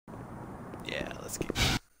Yeah, let's keep.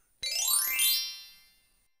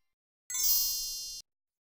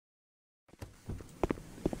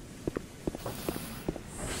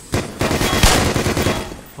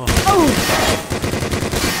 Oh.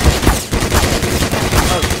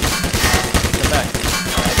 Oh! Get back.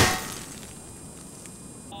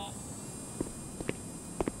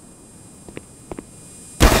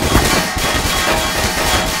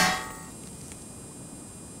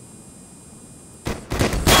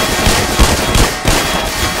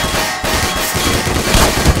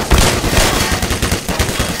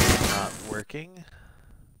 Not working.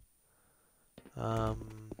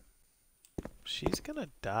 She's gonna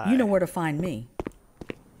die. You know where to find me.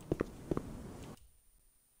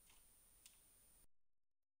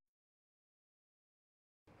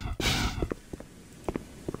 Can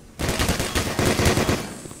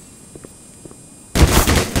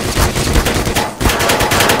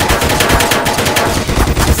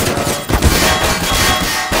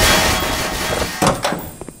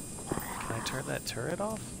I turn that turret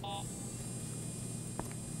off?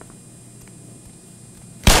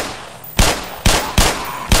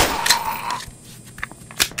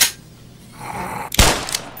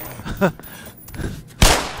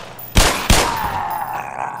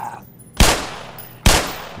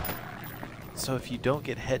 So if you don't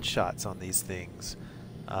get headshots on these things,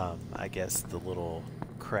 I guess the little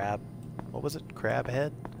crab, what was it? Crab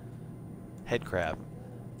head? Head crab.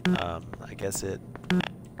 I guess it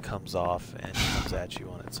comes off and comes at you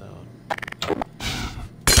on its own.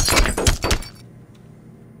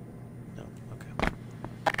 No, okay.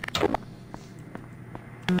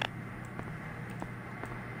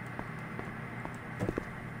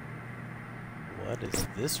 What is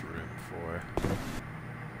this room for?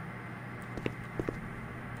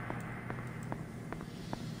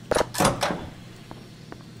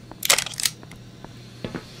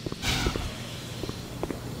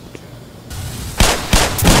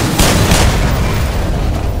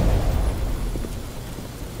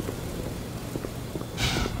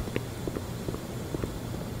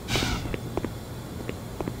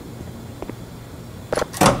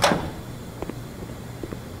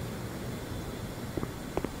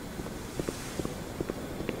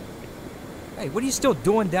 Hey, what are you still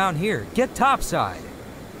doing down here? Get topside.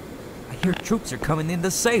 I hear troops are coming in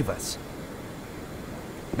to save us.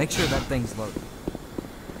 Make sure that thing's loaded.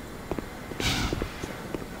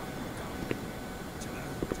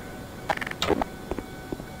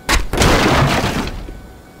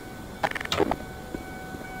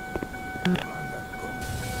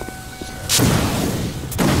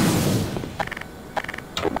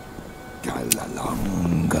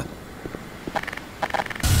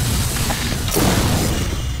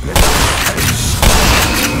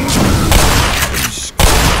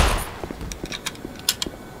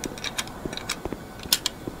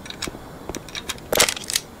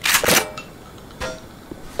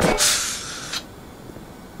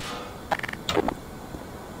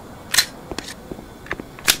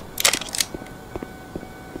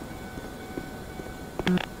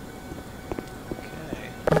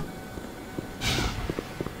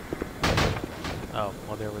 Oh,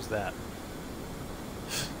 well there was that.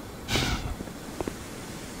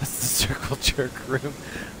 That's the circle jerk room.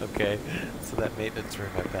 Okay, so that maintenance room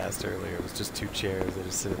I passed earlier was just two chairs. They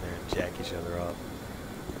just sit in there and jack each other off.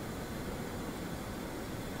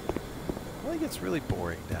 Well, it gets really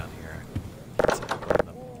boring down here.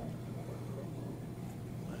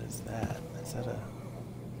 What is that? Is that a...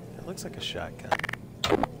 It looks like a shotgun.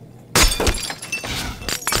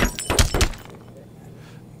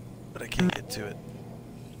 But I can't get to it.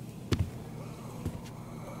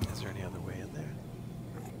 Is there any other way in there?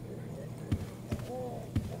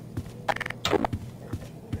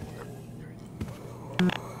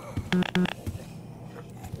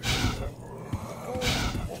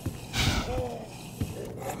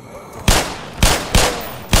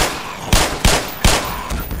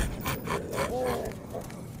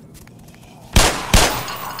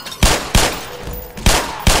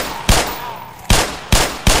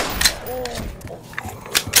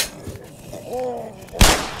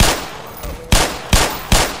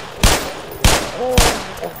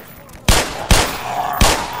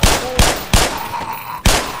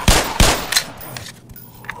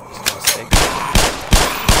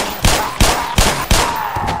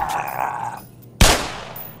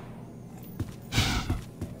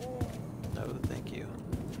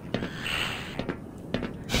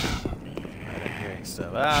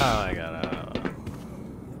 Stuff. Oh my god.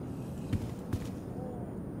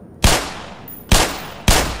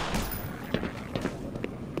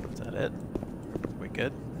 Is that it? We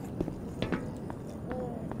good?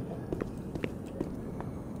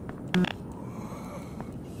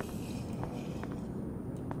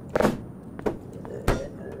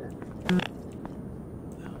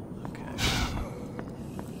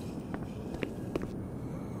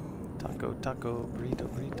 Taco, taco, burrito,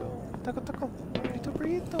 burrito. Taco, taco, burrito,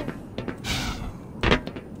 burrito.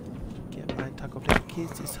 Get my taco plate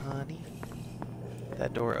kisses, honey.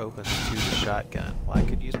 That door opens to the shotgun. Well, I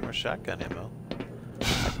could use more shotgun ammo. I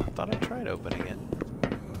thought I tried opening it.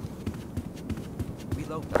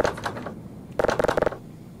 Reload.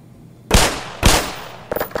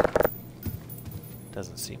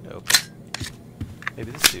 Doesn't seem to open.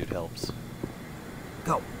 Maybe this dude helps.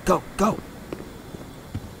 Go, go, go!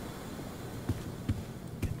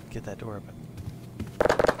 Get that door open.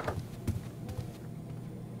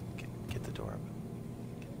 Get the door open.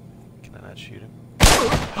 Can I not shoot him?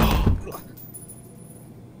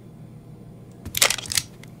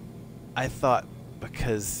 I thought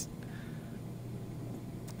because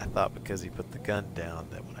he put the gun down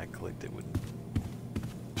that when I clicked it wouldn't.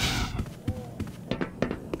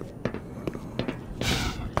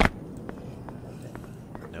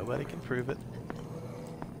 Nobody can prove it.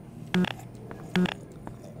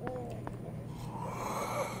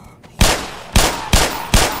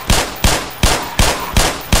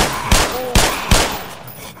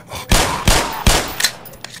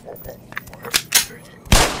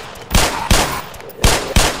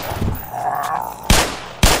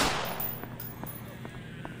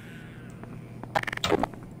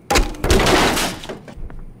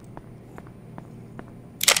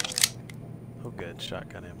 Oh good,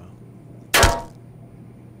 shotgun ammo.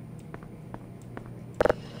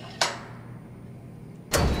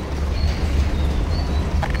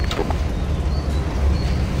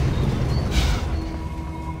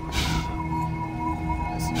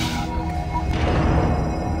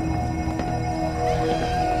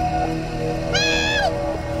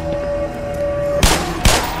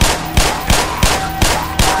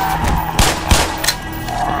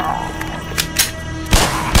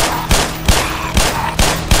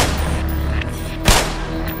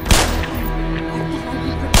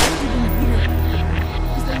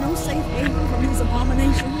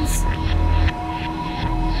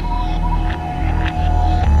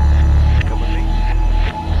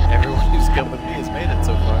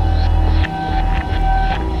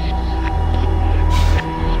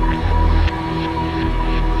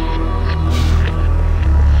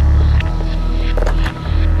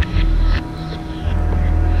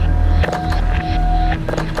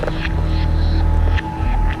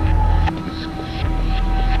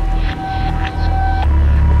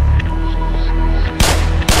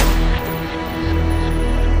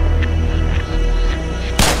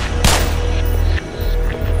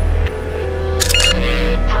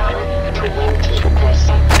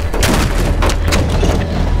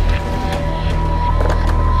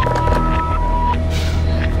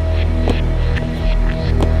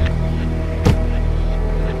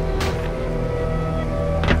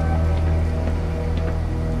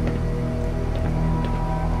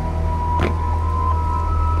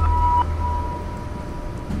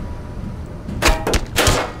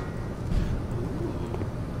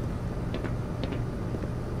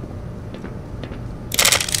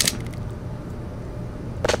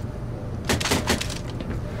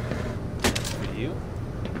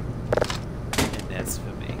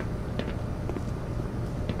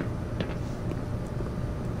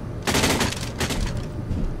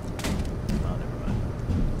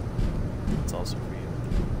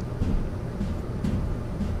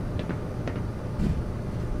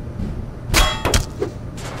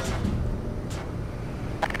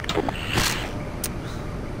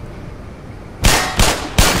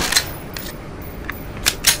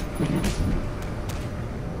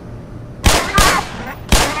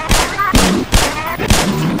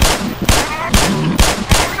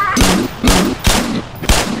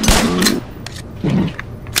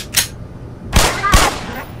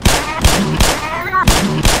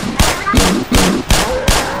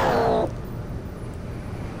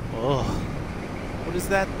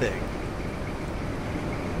 That thing?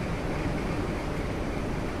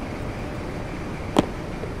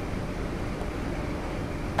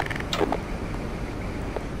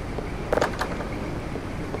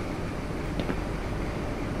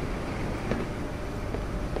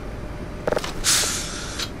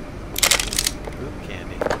 Boot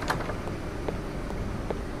candy.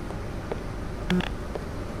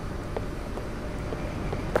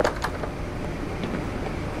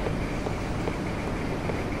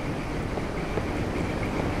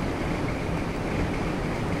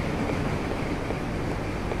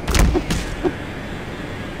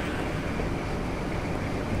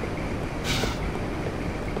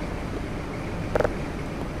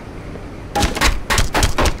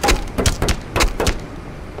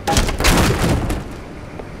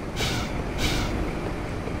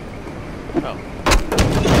 Oh.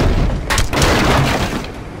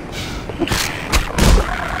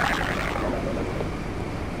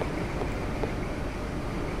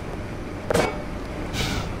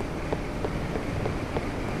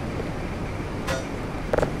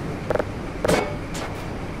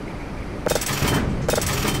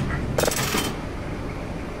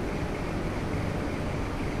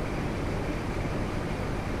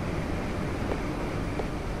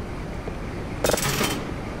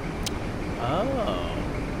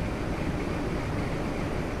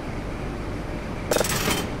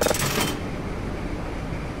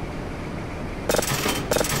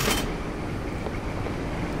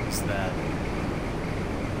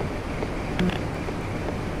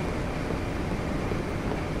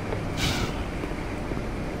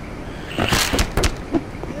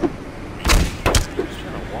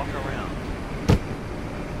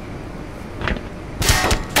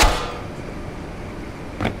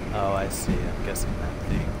 Oh, I see. I'm guessing that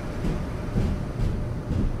thing.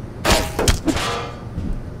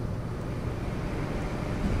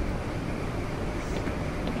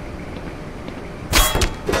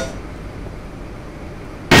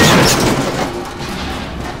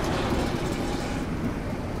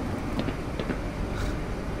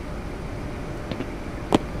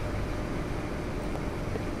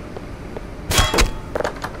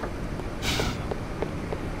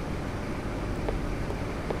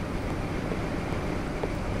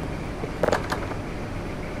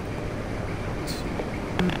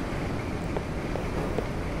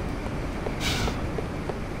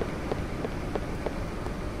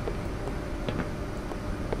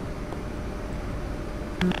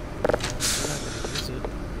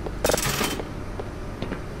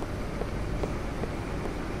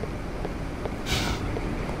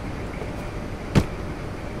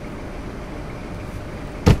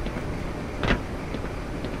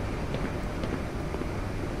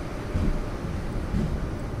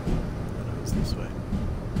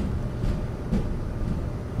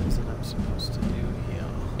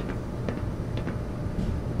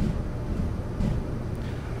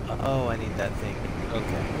 Oh, I need that thing.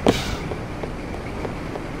 Okay.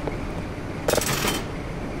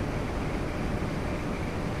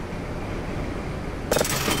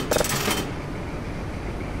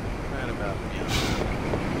 Right about now.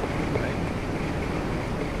 Right?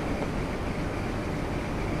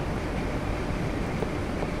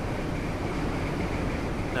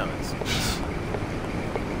 No, it's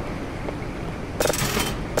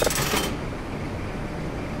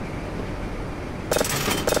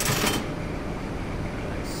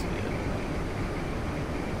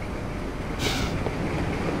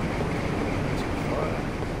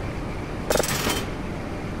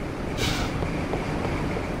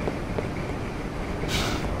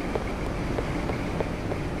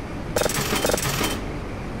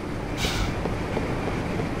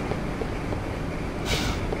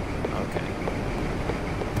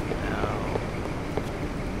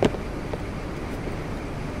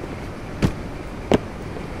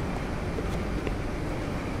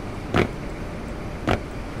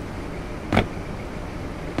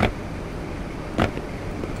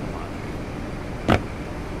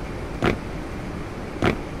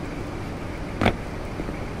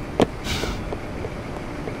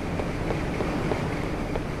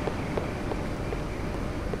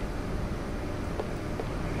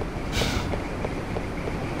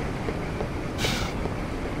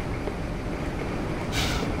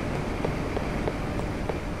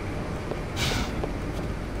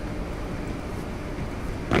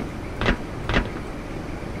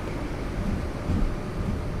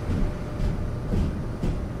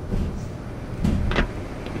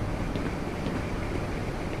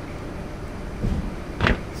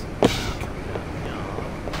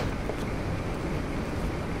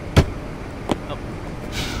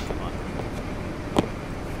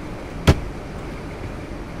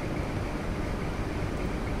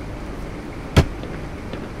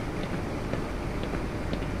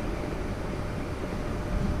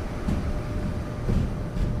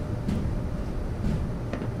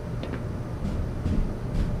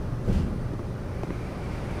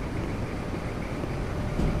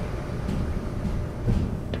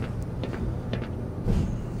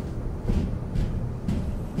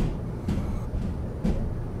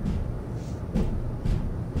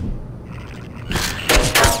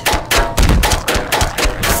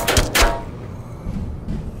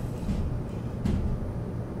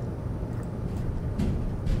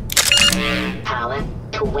Power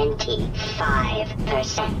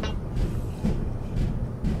 25%.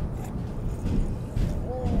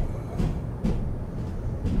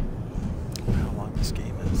 How long this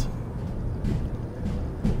game is.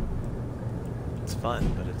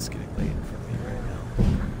 fun, but it's getting late for me.